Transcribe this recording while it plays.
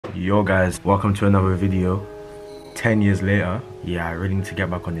Yo guys, welcome to another video. 10 years later. Yeah, I really need to get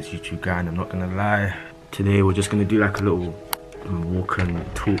back on this YouTube grind, I'm not gonna lie. Today we're just gonna do like a little walk and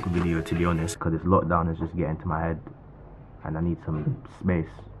talk video, to be honest, because this lockdown is just getting to my head and I need some space.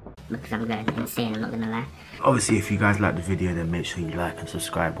 Because I'm going insane, I'm not gonna lie. Obviously, if you guys like the video, then make sure you like and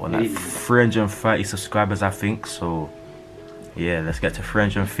subscribe. We're like 330 subscribers, I think, so yeah, let's get to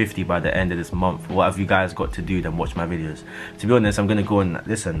 350 by the end of this month. What have you guys got to do? Then watch my videos. To be honest, I'm gonna go on.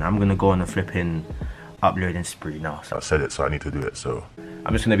 Listen, I'm gonna go on a flipping uploading spree now. So I said it, so I need to do it. So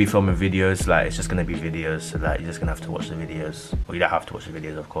I'm just gonna be filming videos. Like, it's just gonna be videos. So like, you're just gonna have to watch the videos. Well, you don't have to watch the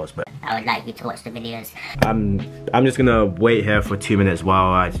videos, of course, but I would like you to watch the videos. I'm just gonna wait here for 2 minutes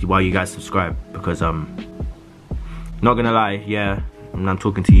while you guys subscribe, because not gonna lie, yeah, I'm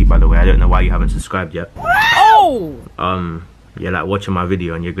talking to you, by the way. I don't know why you haven't subscribed yet. Oh! You're like watching my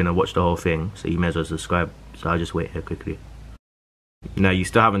video and you're gonna watch the whole thing, so you may as well subscribe. So I'll just wait here quickly. No, you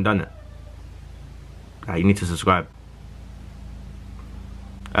still haven't done it. You need to subscribe.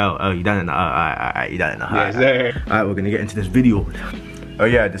 Oh, you done it now. Alright, you done it now. yes, sir. Alright, we're gonna get into this video. Oh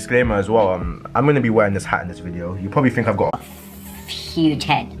yeah, disclaimer as well. I'm gonna be wearing this hat in this video. You probably think I've got a huge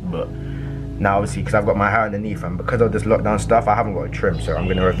head, but now obviously because I've got my hair underneath and because of this lockdown stuff, I haven't got a trim, so I'm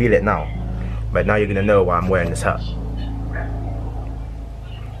gonna reveal it now. But now you're gonna know why I'm wearing this hat.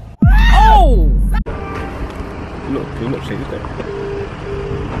 Oh! look, can you not change that?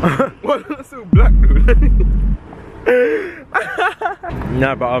 Why that's so black, dude?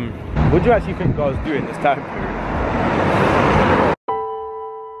 Nah, but what do you actually think I was doing this time period?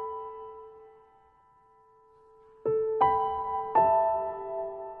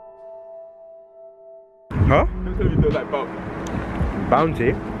 Huh? Let me tell you, you don't like bounty. Bounty?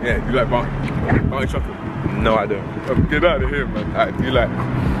 Yeah, you like bounty. Bounty chocolate. No, I don't. Get out of here, man. Do you like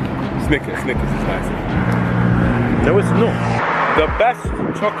Snickers? Snickers is nice. No, it's not. The best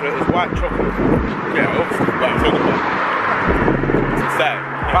chocolate is white chocolate. Yeah, obviously, but I'm talking about. It's sad.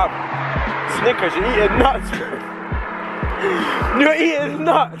 Fam, Snickers, you're eating nuts. You're eating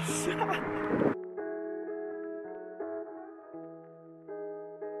nuts.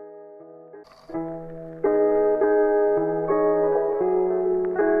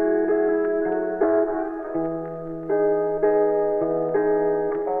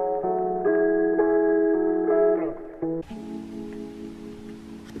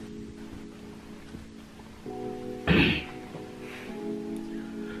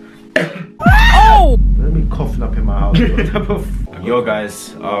 Let me coughing up in my house. Yo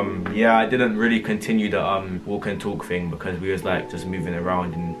guys, yeah, I didn't really continue the walk and talk thing because we was like just moving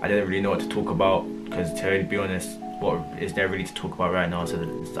around and I didn't really know what to talk about, because to be honest, what is there really to talk about right now to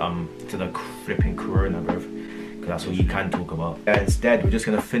the flipping corona, bro? Because that's all you can talk about. Instead, we're just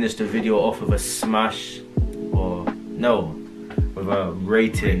gonna finish the video off with a smash, or no, with a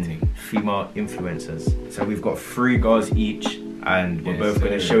rating female influencers. So we've got 3 girls each, and we're both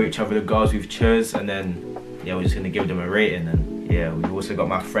gonna show each other the girls we've chose, and then yeah, we're just gonna give them a rating. And yeah, we've also got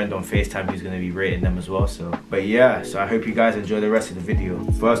my friend on FaceTime who's gonna be rating them as well. So, but yeah, so I hope you guys enjoy the rest of the video.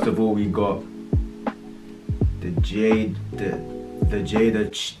 First of all, we got the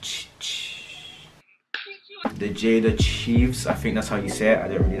Jada Chiefs. I think that's how you say it. I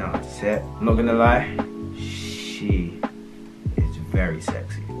don't really know how to say it. I'm not gonna lie, she is very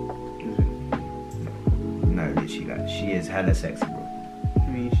sexy. No, literally, like, she is hella sexy, bro. I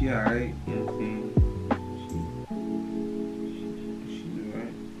mean, she alright, you know what I'm saying? She's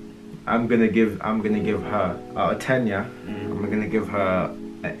alright. I'm gonna give her out of 10, yeah. I'm gonna give her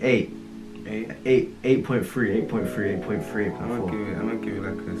an 8. 8.3. I'm gonna give it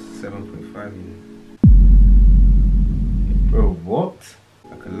like a 7.5, you know? Bro, what?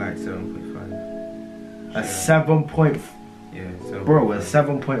 Like a light 7.5. A 7. Yeah, 7. Bro, a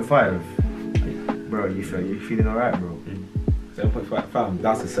 7.5. Bro, you feeling alright, bro? 7.5, fam,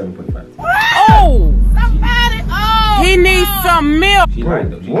 that's a 7.5. Oh! Somebody! Oh! He needs some milk! She Bro, light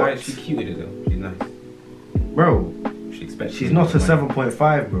though, what? she cute with it though, she's nice. Bro, She expects she's not a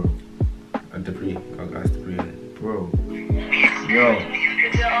 7.5, bro. A Debris, I'll ask Debris on it. Bro. Yo.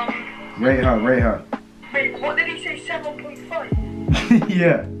 Rate her. Wait, what did he say, 7.5?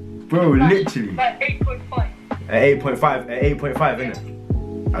 Yeah. Bro, literally. Like 8.5. At 8.5, innit?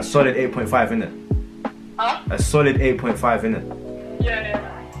 A solid 8.5, innit? Huh? A solid 8.5, innit? Yeah.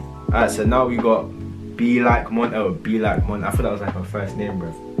 Alright, so now we got Be Like Mon. Oh, Be Like Mon. I thought that was like her first name,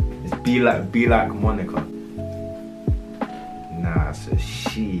 bro. It's Be Like Monica. Nah, so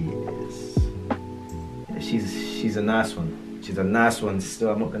she is. Yeah, she's a nice one. She's a nice one.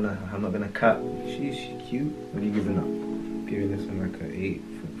 Still, I'm not gonna cut. She's cute. What are you giving up? Giving this one like a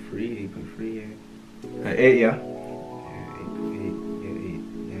 8.3, 8.3, yeah. An 8, yeah. Yeah, 8.8, yeah, 8,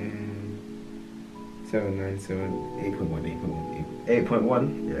 yeah. 797, 8.1,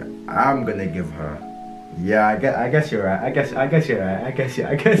 8.1. Yeah, I'm gonna give her. Yeah, I guess you're right. I guess you're right. I guess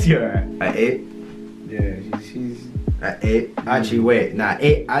you're right. At 8. Yeah, she's at 8. Actually, wait. Nah,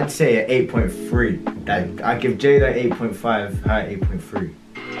 8. I'd say at 8.3. I give Jada 8.5. Her 8.3.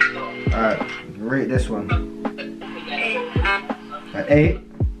 Alright, rate this one. At 8.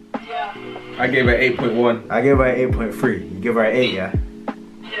 I gave her 8.1. I gave her 8.3. You give her an 8, yeah?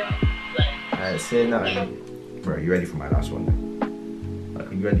 Yeah. Alright, say nothing. Bro, you ready for my last one?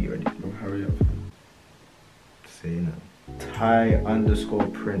 You ready? Bro, hurry up. Say nothing.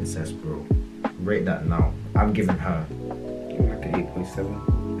 Thai_princess, bro. Rate that now. I'm giving her. Give her like an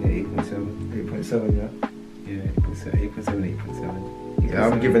 8.7. Yeah, 8.7. 8.7, yeah? Yeah, 8.7, 8.7. Yeah,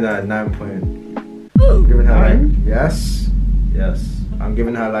 I'm giving her a 9 point. I'm giving her like, yes. I'm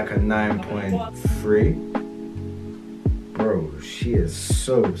giving her like a 9.3. Bro, she is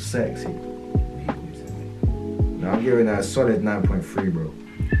so sexy. No, I'm giving her a solid 9.3, bro.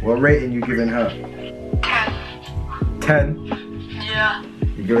 What rating you giving her? 10. Yeah.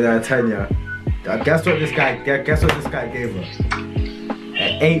 You giving her a 10, yeah? Guess what this guy gave her?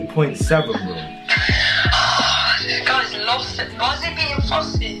 An 8.7, bro. This guy's lost it. Why is he being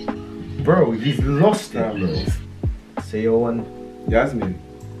fussy? Bro, he's lost it, bro. Say your one. Yasmin.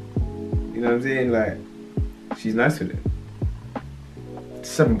 You know what I'm saying? Like, she's nice with it.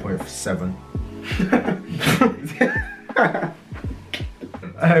 7.7.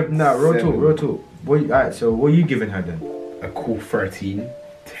 Nah, real talk. Alright, so what are you giving her then? A cool 13.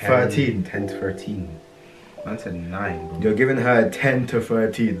 13. 10 to 13. Man said 9, bro. You're giving her a 10 to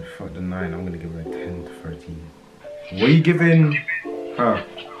 13. Fuck the 9, I'm gonna give her a 10 to 13. What are you giving her?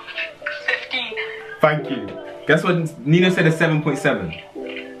 15. Thank you. Guess what? Nino said a 7.7.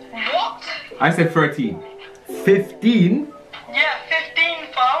 What? I said 13. 15? Yeah, 15,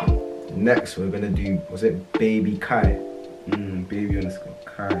 fam. Next, we're gonna do, was it Baby Kai?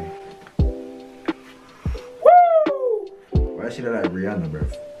 Baby_Kai. Woo! Why does she look like Rihanna,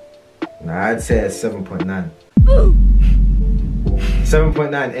 bruv? Nah, I'd say a 7.9.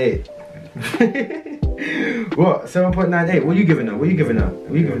 7.98. What? 7.98? What are you giving her?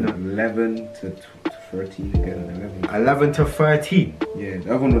 11 to 13 again. 11 to 13. Yeah, the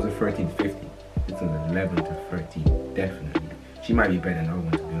other one was a 13 to 15. It's an 11 to 13, definitely. She might be better than the other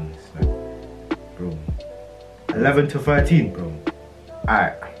one, to be honest. Like, bro. 11 to 13. Bro.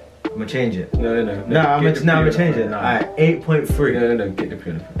 Alright, I'm gonna change it. No. I'm gonna change it. Alright, 8.3. No, get the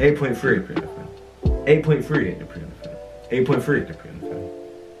pre on the phone. 8.3. 8.3. Get the pre on the phone. 8.3. Get the pre on the phone.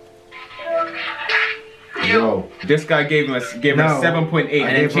 Yo. This guy gave her 7.8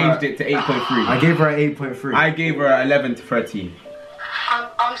 and then changed it to 8.3. I gave her an 8.3. I gave her 11 to 13.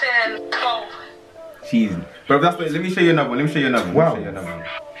 I'm saying 12. Jeez. Bro, that's what, let me show you another one. Wow. Yeah,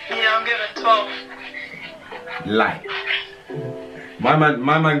 I'm giving 12. Lie. My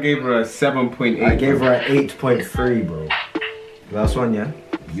man gave her a 7.8. I gave her an 8.3, bro. Last one, yeah?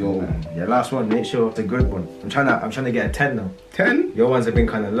 Yo. Yeah, last one. Make sure it's a good one. I'm trying to get a 10 now. 10? Your ones have been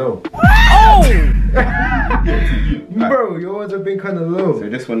kind of low. Oh! Bro, your ones have been kind of low. So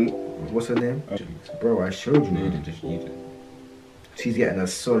this one, What's her name? Bro, I showed you. no, just use it. She's getting a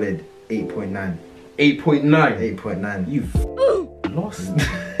solid 8.9. 8.9. 8.9. You've lost.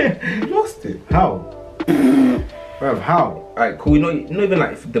 Lost it. How? Bro, how? Alright, cool. Not even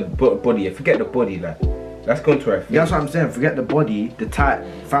like the body. Forget the body. Like, let's go into her face. Yeah, that's what I'm saying. Forget the body. The Thai,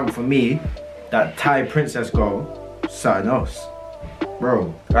 fam, for me, that Thai princess girl, something else.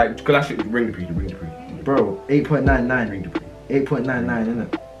 Bro. Alright, could I should ring the pre? Bro, 8.99. Ring the pre. 8.99,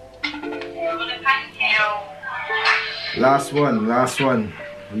 innit? Yo. Last one. What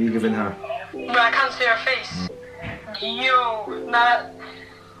are you giving her? Bro, I can't see her face. Yo. Nah.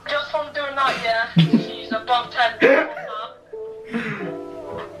 Just from doing that, yeah, she's above 10.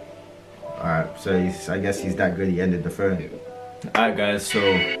 Alright, so I guess he's that good, he ended the phone. Alright guys, so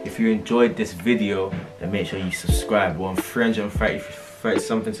if you enjoyed this video, then make sure you subscribe. We're on 330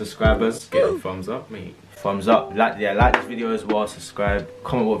 something subscribers. Get a thumbs up, mate. Thumbs up. Like this video as well, subscribe.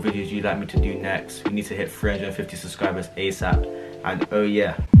 Comment what videos you'd like me to do next. We need to hit 350 subscribers ASAP. And oh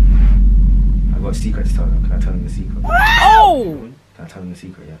yeah, I got a secret to tell them. Can I tell them the secret? Oh! Can I tell them the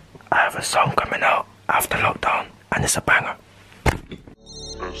secret, yeah? I have a song coming out after lockdown, and it's a banger.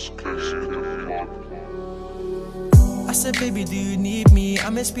 I said, baby, do you need me?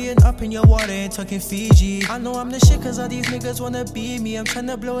 I'm being up in your water and talking Fiji. I know I'm the shit cause all these niggas wanna be me. I'm trying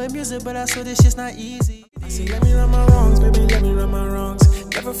to blow in music, but I saw this shit's not easy. I said, let me run my wrongs, baby, let me run my wrongs.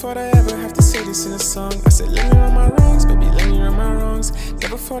 Never thought I ever have to say this in a song. I said, let me run my wrongs, baby, let me run my wrongs.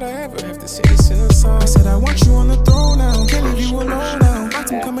 Never thought I ever have to say this in a song. I said, I want you on the throne now, can't leave you alone now.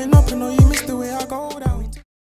 I'm coming up and all you